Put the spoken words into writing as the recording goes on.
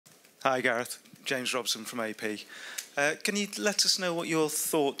Hi, Gareth. James Robson from AP. Can you let us know what your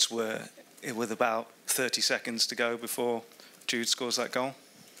thoughts were with about 30 seconds to go before Jude scores that goal?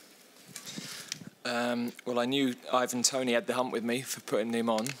 Well, I knew Ivan Toney had the hump with me for putting him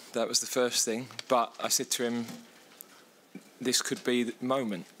on. That was the first thing. But I said to him, this could be the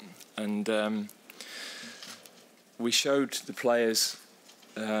moment. And we showed the players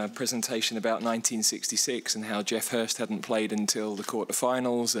presentation about 1966 and how Jeff Hurst hadn't played until the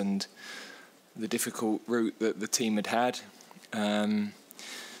quarterfinals and the difficult route that the team had had.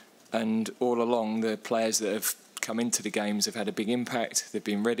 And all along, the players that have come into the games have had a big impact. They've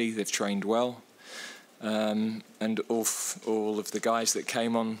been ready, they've trained well. And all of the guys that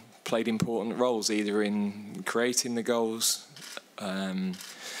came on played important roles, either in creating the goals,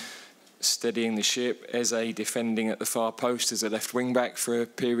 steadying the ship, Eze defending at the far post as a left wing-back for a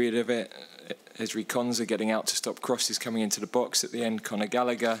period of it, Ezri Konsa getting out to stop crosses coming into the box at the end, Conor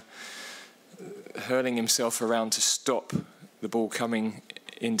Gallagher hurling himself around to stop the ball coming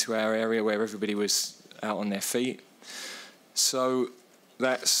into our area where everybody was out on their feet. So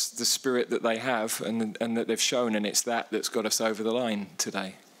that's the spirit that they have and that they've shown, and it's that's got us over the line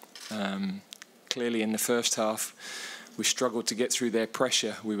today. Clearly in the first half we struggled to get through their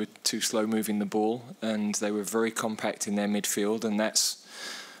pressure. We were too slow moving the ball and they were very compact in their midfield, and that's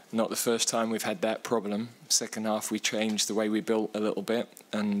not the first time we've had that problem. Second half we changed the way we built a little bit,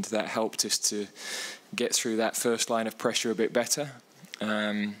 and that helped us to get through that first line of pressure a bit better.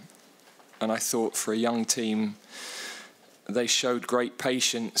 And I thought for a young team they showed great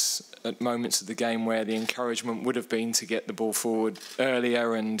patience at moments of the game where the encouragement would have been to get the ball forward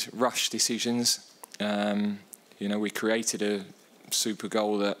earlier and rush decisions. You know, we created a super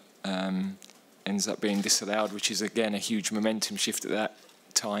goal that ends up being disallowed, which is again a huge momentum shift at that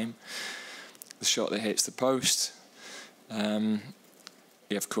time. The shot that hits the post. Yeah,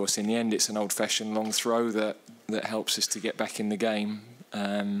 of course, in the end, it's an old-fashioned long throw that helps us to get back in the game.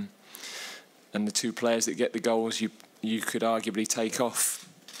 And the two players that get the goals, you could arguably take off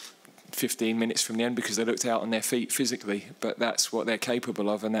 15 minutes from the end because they looked out on their feet physically, but that's what they're capable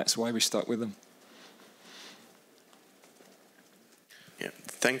of, and that's why we stuck with them. Yeah,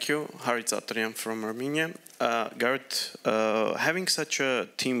 thank you. Harit Zatarian from Armenia. Gareth, having such a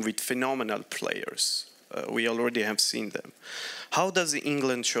team with phenomenal players, we already have seen them. How does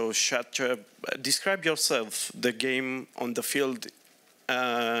England show describe yourself, the game on the field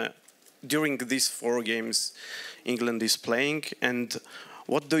during these 4 games England is playing, and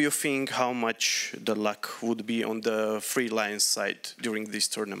what do you think how much the luck would be on the Free Lions side during this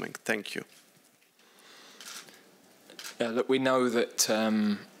tournament? Thank you. Look, we know that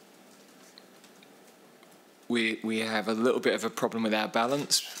we have a little bit of a problem with our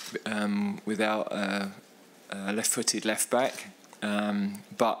balance without a left-footed left-back.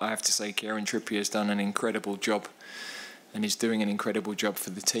 But I have to say Kieran Trippier has done an incredible job and is doing an incredible job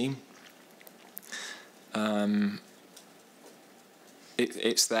for the team.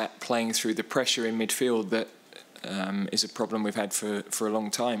 It's that playing through the pressure in midfield that is a problem we've had for a long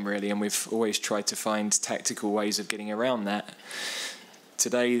time, really, and we've always tried to find tactical ways of getting around that.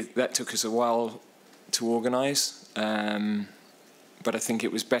 Today, that took us a while to organise, but I think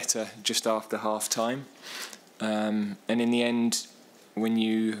it was better just after half-time. And in the end, when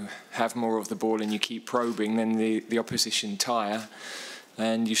you have more of the ball and you keep probing, then the opposition tire,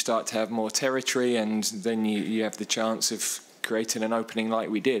 and you start to have more territory, and then you have the chance of creating an opening like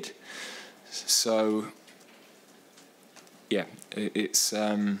we did. So yeah, it's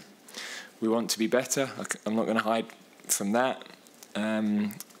we want to be better. I'm not going to hide from that.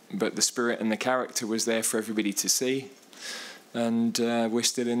 But the spirit and the character was there for everybody to see, and we're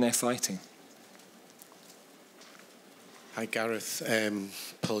still in there fighting. Hi Gareth,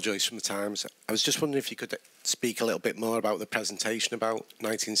 Paul Joyce from The Times. I was just wondering if you could speak a little bit more about the presentation about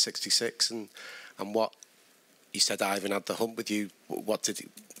 1966 and what you said. Ivan had the hump with you. What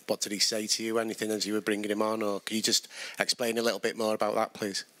did he say to you? Anything as you were bringing him on, or can you just explain a little bit more about that,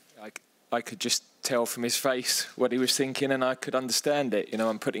 please? I could just tell from his face what he was thinking, and I could understand it. You know,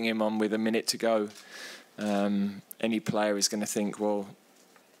 I'm putting him on with a minute to go. Any player is going to think, well,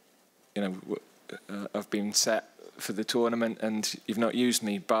 you know, I've been set for the tournament and you've not used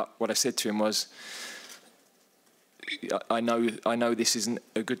me. But what I said to him was, I know this isn't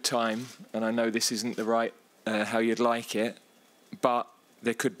a good time, and I know this isn't the right how you'd like it, but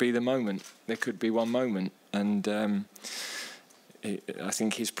there could be the moment. There could be one moment, and I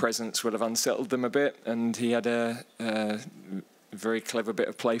think his presence would have unsettled them a bit, and he had a very clever bit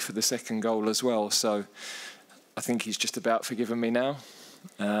of play for the second goal as well. So I think he's just about forgiven me now.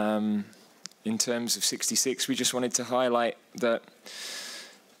 In terms of 66, we just wanted to highlight that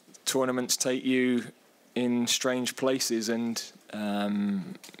tournaments take you in strange places and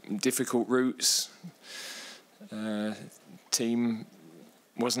difficult routes. Team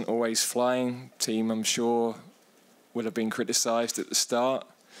wasn't always flying. Team, I'm sure, will have been criticised at the start.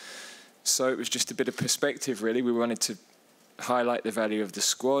 So it was just a bit of perspective, really. We wanted to highlight the value of the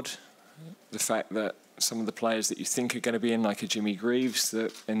squad, the fact that some of the players that you think are going to be in, like a Jimmy Greaves,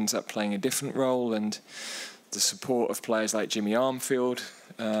 that ends up playing a different role, and the support of players like Jimmy Armfield.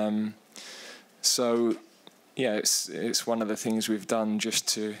 So, yeah, it's one of the things we've done just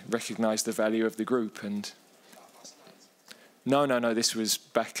to recognise the value of the group. And no, this was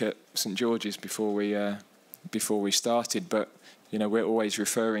back at St George's before we started. But you know, we're always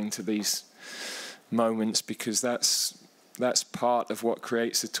referring to these moments because that's part of what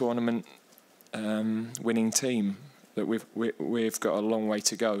creates a tournament winning team. That we've got a long way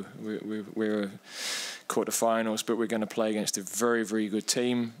to go. We're quarterfinals, but we're going to play against a very, very good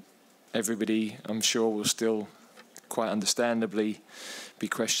team. Everybody, I'm sure, will still quite understandably be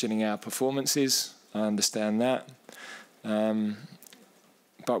questioning our performances. I understand that.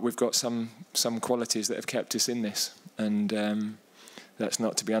 But we've got some qualities that have kept us in this, and that's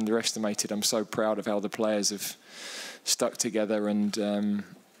not to be underestimated. I'm so proud of how the players have stuck together and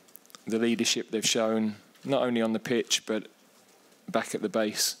the leadership they've shown, not only on the pitch but back at the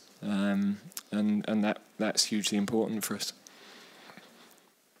base, and that's hugely important for us.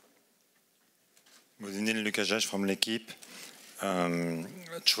 Good evening, Lucas Jage from L'Equipe.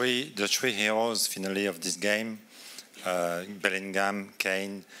 The three heroes finally of this game, Bellingham,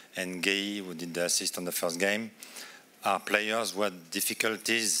 Kane and Guy, who did the assist on the first game, are players who had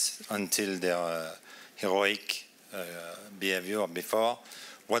difficulties until their heroic behavior before.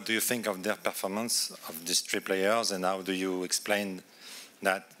 What do you think of their performance of these three players, and how do you explain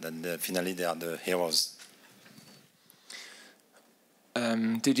that finally they are the heroes?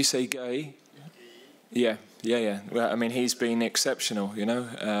 Did you say Guy? Yeah. Well, I mean, he's been exceptional, you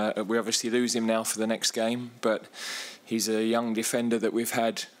know. We obviously lose him now for the next game, but he's a young defender that we've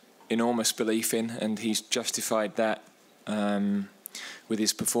had enormous belief in, and he's justified that with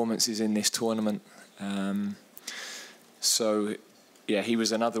his performances in this tournament. So, yeah, he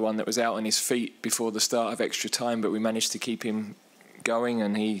was another one that was out on his feet before the start of extra time, but we managed to keep him going,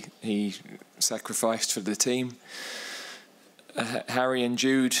 and he sacrificed for the team. Harry and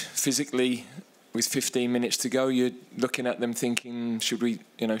Jude, physically, with 15 minutes to go, you're looking at them thinking, should we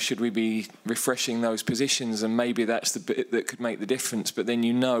be refreshing those positions? And maybe that's the bit that could make the difference. But then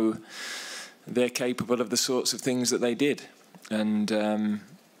you know they're capable of the sorts of things that they did. And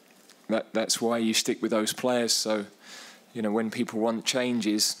that's why you stick with those players. So, you know, when people want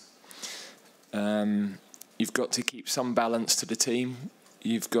changes, you've got to keep some balance to the team.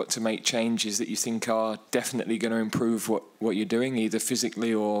 You've got to make changes that you think are definitely going to improve what you're doing, either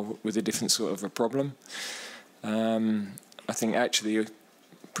physically or with a different sort of a problem. I think actually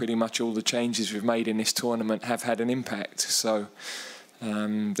pretty much all the changes we've made in this tournament have had an impact. So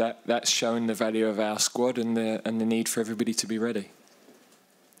that's shown the value of our squad and the need for everybody to be ready.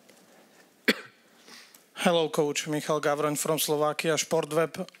 Hello, Coach. Michal Gavran from Slovakia,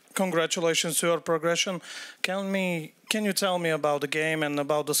 Sportweb. Congratulations to your progression. Can you tell me about the game and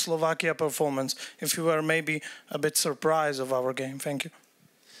about the Slovakia performance, if you were maybe a bit surprised of our game? Thank you.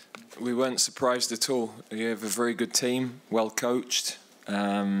 We weren't surprised at all. We have a very good team, well coached.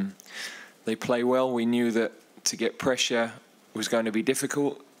 They play well. We knew that to get pressure was going to be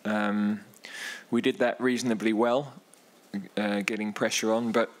difficult. We did that reasonably well, getting pressure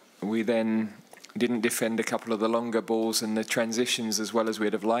on, but we then didn't defend a couple of the longer balls and the transitions as well as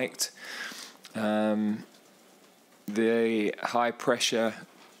we'd have liked. The high pressure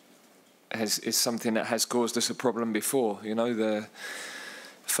is something that has caused us a problem before. You know, the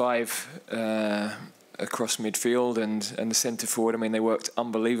five across midfield and the centre forward, I mean, they worked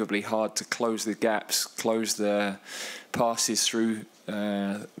unbelievably hard to close the gaps, close the passes through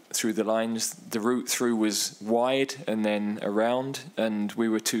the lines. The route through was wide and then around, and we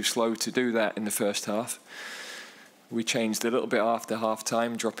were too slow to do that in the first half. We changed a little bit after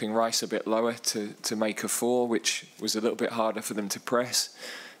half-time, dropping Rice a bit lower to make a 4, which was a little bit harder for them to press.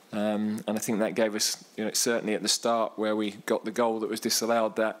 And I think that gave us, you know, certainly at the start where we got the goal that was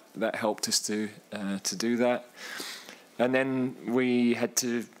disallowed, that helped us to do that. And then we had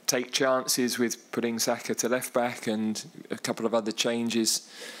to take chances with putting Saka to left back and a couple of other changes.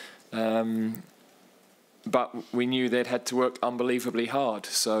 But we knew they'd had to work unbelievably hard.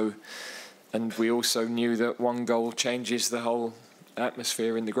 And we also knew that one goal changes the whole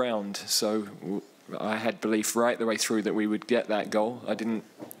atmosphere in the ground. So I had belief right the way through that we would get that goal. I didn't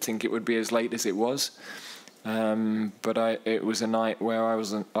think it would be as late as it was. But it was a night where I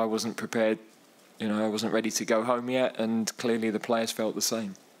wasn't prepared. You know, I wasn't ready to go home yet, and clearly the players felt the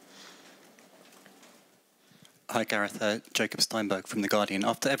same. Hi Gareth, Jacob Steinberg from The Guardian.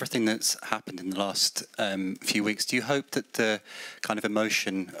 After everything that's happened in the last few weeks, do you hope that the kind of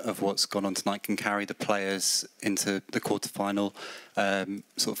emotion of what's gone on tonight can carry the players into the quarter-final,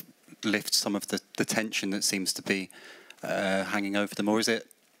 sort of lift some of the tension that seems to be hanging over them? Or is it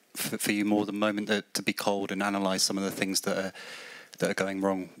for you more the moment to be cold and analyse some of the things that are going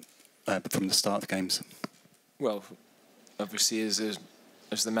wrong from the start of the games? Well, obviously as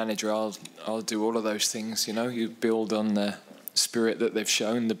the manager, I'll do all of those things. You know, you build on the spirit that they've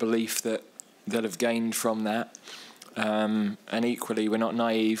shown, the belief that they'll have gained from that, and equally, we're not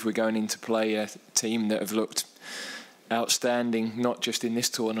naive. We're going in to play a team that have looked outstanding, not just in this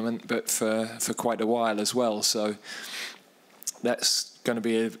tournament, but for quite a while as well. So that's going to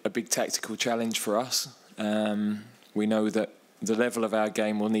be a big tactical challenge for us. We know that the level of our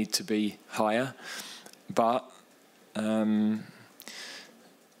game will need to be higher, but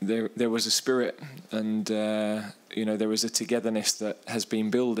there was a spirit, and you know, there was a togetherness that has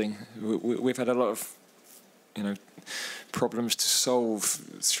been building. We've had a lot of, you know, problems to solve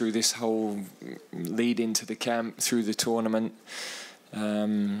through this whole lead into the camp, through the tournament.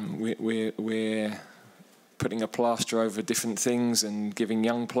 We're putting a plaster over different things and giving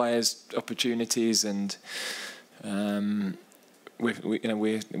young players opportunities, and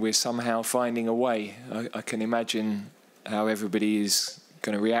we're somehow finding a way. I can imagine how everybody is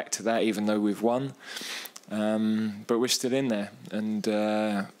going to react to that, even though we've won, but we're still in there, and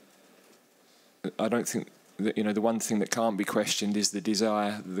I don't think that, you know, the one thing that can't be questioned is the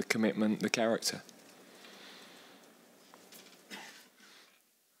desire, the commitment, the character.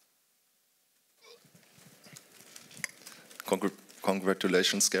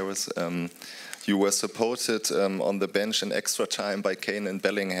 Congratulations, Gareth. You were supported on the bench in extra time by Kane and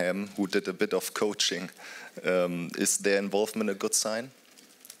Bellingham, who did a bit of coaching. Is their involvement a good sign?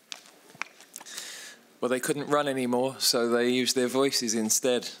 Well, they couldn't run anymore, so they used their voices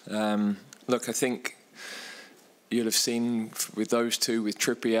instead. Look, I think you'll have seen with those two, with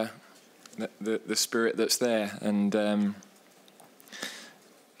Trippier, the spirit that's there, and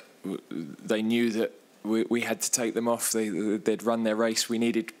they knew that we had to take them off. They'd run their race. We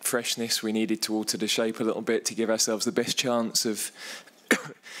needed freshness. We needed to alter the shape a little bit to give ourselves the best chance of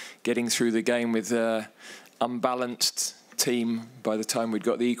getting through the game with an unbalanced team by the time we'd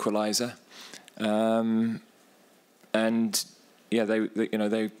got the equaliser. And yeah,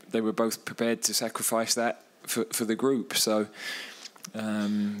 they were both prepared to sacrifice that for the group. So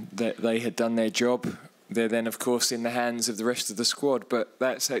they had done their job. They're then, of course, in the hands of the rest of the squad. But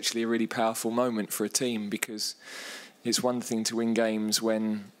that's actually a really powerful moment for a team, because it's one thing to win games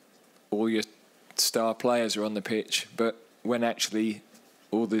when all your star players are on the pitch, but when actually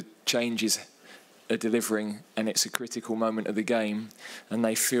all the changes are delivering and it's a critical moment of the game, and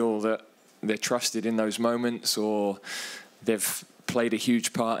they feel that they're trusted in those moments, or they've played a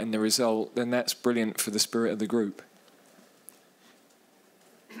huge part in the result, then that's brilliant for the spirit of the group.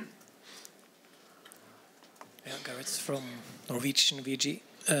 Yeah, Gareth from Norwegian VG.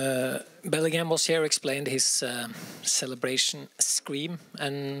 Bellingham was here, explained his celebration scream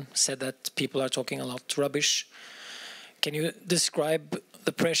and said that people are talking a lot rubbish. Can you describe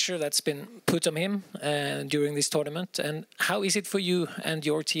the pressure that's been put on him during this tournament, and how is it for you and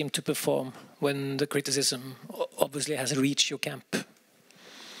your team to perform when the criticism obviously has reached your camp?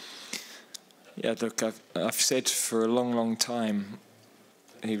 Yeah, look, I've said for a long, long time,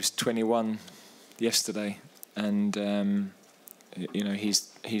 he was 21 yesterday, and you know,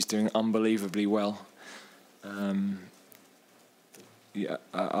 he's doing unbelievably well. Yeah,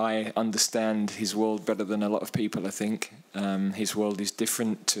 I understand his world better than a lot of people, I think. His world is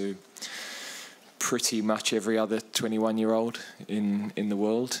different to pretty much every other 21-year-old in the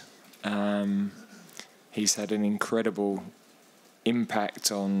world. He's had an incredible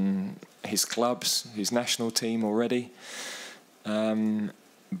impact on his clubs, his national team already.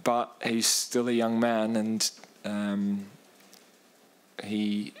 But he's still a young man, and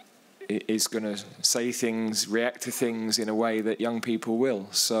he is going to say things, react to things in a way that young people will.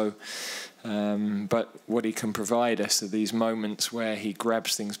 So, but what he can provide us are these moments where he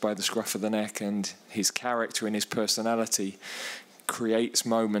grabs things by the scruff of the neck, and his character and his personality creates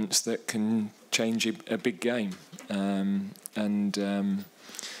moments that can change a big game.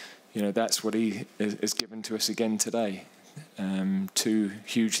 You know, that's what he has given to us again today. 2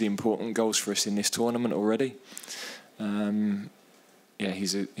 hugely important goals for us in this tournament already. Yeah,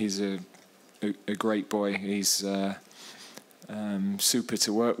 he's a great boy. He's super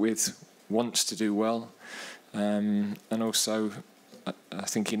to work with, wants to do well, and also I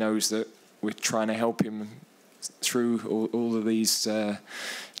think he knows that we're trying to help him through all of these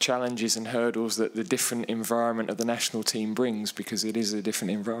challenges and hurdles that the different environment of the national team brings, because it is a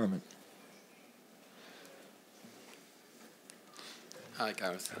different environment. Hi,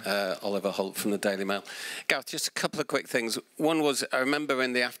 Gareth. Oliver Holt from the Daily Mail. Gareth, just a couple of quick things. One was, I remember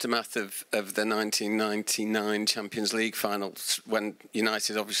in the aftermath of the 1999 Champions League finals, when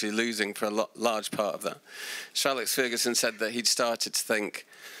United obviously losing for a large part of that, Sir Alex Ferguson said that he'd started to think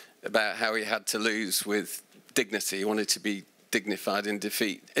about how he had to lose with dignity. He wanted to be dignified in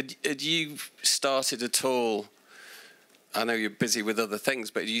defeat. Had you started at all, I know you're busy with other things,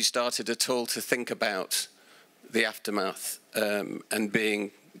 but had you started at all to think about the aftermath and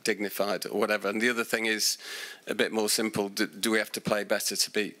being dignified or whatever? And the other thing is a bit more simple. Do we have to play better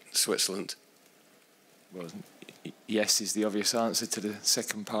to beat Switzerland? Well, yes is the obvious answer to the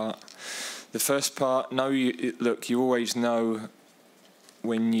second part. The first part, no. Look, you always know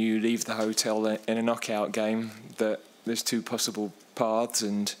when you leave the hotel in a knockout game that there's two possible paths,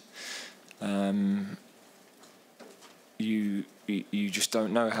 and you just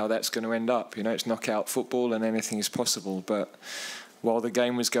don't know how that's going to end up. You know, it's knockout football and anything is possible. But while the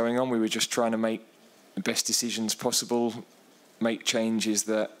game was going on, we were just trying to make the best decisions possible, make changes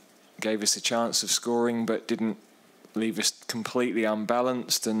that gave us a chance of scoring but didn't leave us completely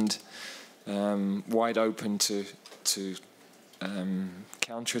unbalanced and wide open to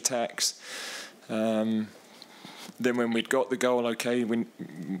counter-attacks. Then when we'd got the goal, okay, we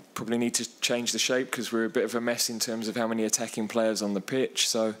probably need to change the shape because we're a bit of a mess in terms of how many attacking players on the pitch.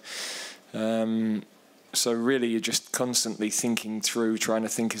 So really you're just constantly thinking through, trying to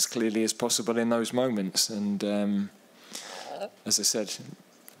think as clearly as possible in those moments. And as I said,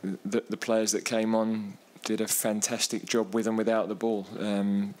 the players that came on did a fantastic job with and without the ball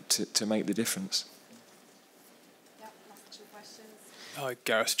to make the difference. Hi,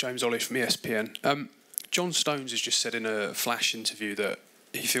 Gareth. James Ollie from ESPN. John Stones has just said in a flash interview that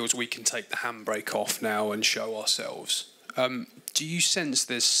he feels we can take the handbrake off now and show ourselves. Do you sense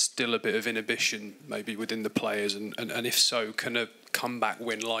there's still a bit of inhibition maybe within the players? And if so, can a comeback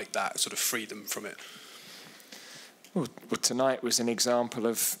win like that sort of free them from it? Well, tonight was an example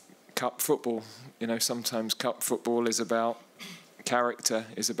of cup football. You know, sometimes cup football is about character,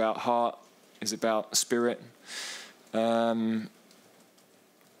 is about heart, is about spirit.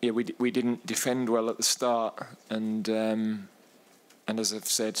 Yeah, we didn't defend well at the start, and as I've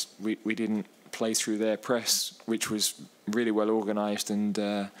said, we didn't play through their press, which was really well organised, and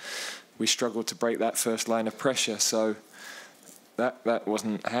we struggled to break that first line of pressure. So that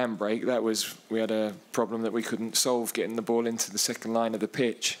wasn't handbrake. That was, we had a problem that we couldn't solve getting the ball into the second line of the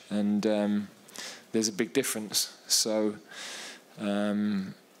pitch, and there's a big difference. So yeah,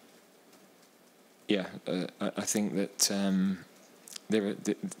 I think that.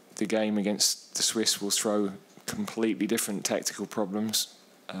 The game against the Swiss will throw completely different tactical problems,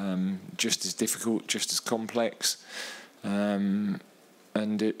 just as difficult, just as complex, and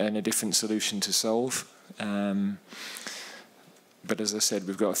a different solution to solve. But as I said,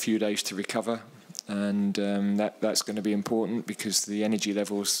 we've got a few days to recover, and that's going to be important because the energy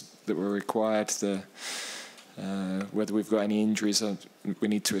levels that were required, whether we've got any injuries, we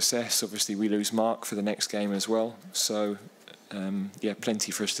need to assess. Obviously, we lose Mark for the next game as well, so. Yeah, plenty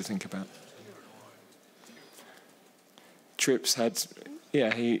for us to think about. Trips had,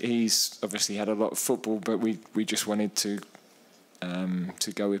 yeah, he's obviously had a lot of football, but we just wanted to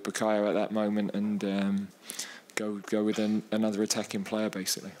go with Bukayo at that moment and go with another attacking player,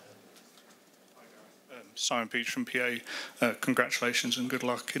 basically. Simon Peach from PA. Congratulations and good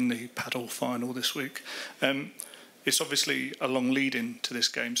luck in the paddle final this week. It's obviously a long lead-in to this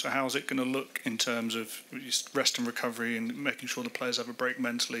game, so how's it going to look in terms of rest and recovery and making sure the players have a break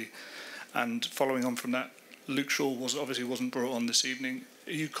mentally? And following on from that, Luke Shaw obviously wasn't brought on this evening.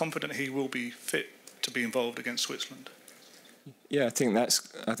 Are you confident he will be fit to be involved against Switzerland? Yeah, I think that's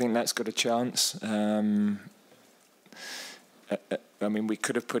got a chance. I mean, we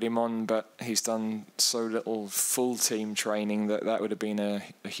could have put him on, but he's done so little full team training that would have been a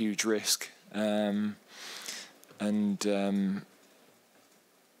huge risk.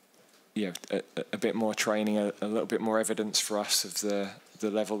 Yeah, a bit more training, a little bit more evidence for us of the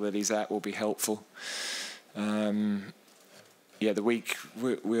level that he's at will be helpful. Yeah, the week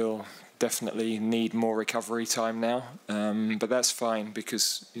we'll definitely need more recovery time now, but that's fine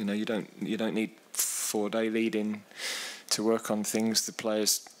because you don't need 4-day lead-in to work on things. The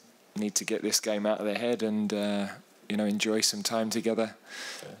players need to get this game out of their head and enjoy some time together.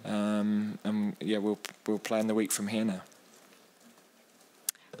 And yeah, we'll plan the week from here now.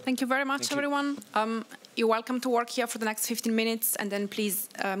 Thank you very much, everyone. you're welcome to work here for the next 15 minutes, and then please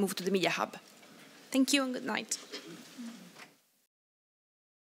move to the media hub. Thank you and good night.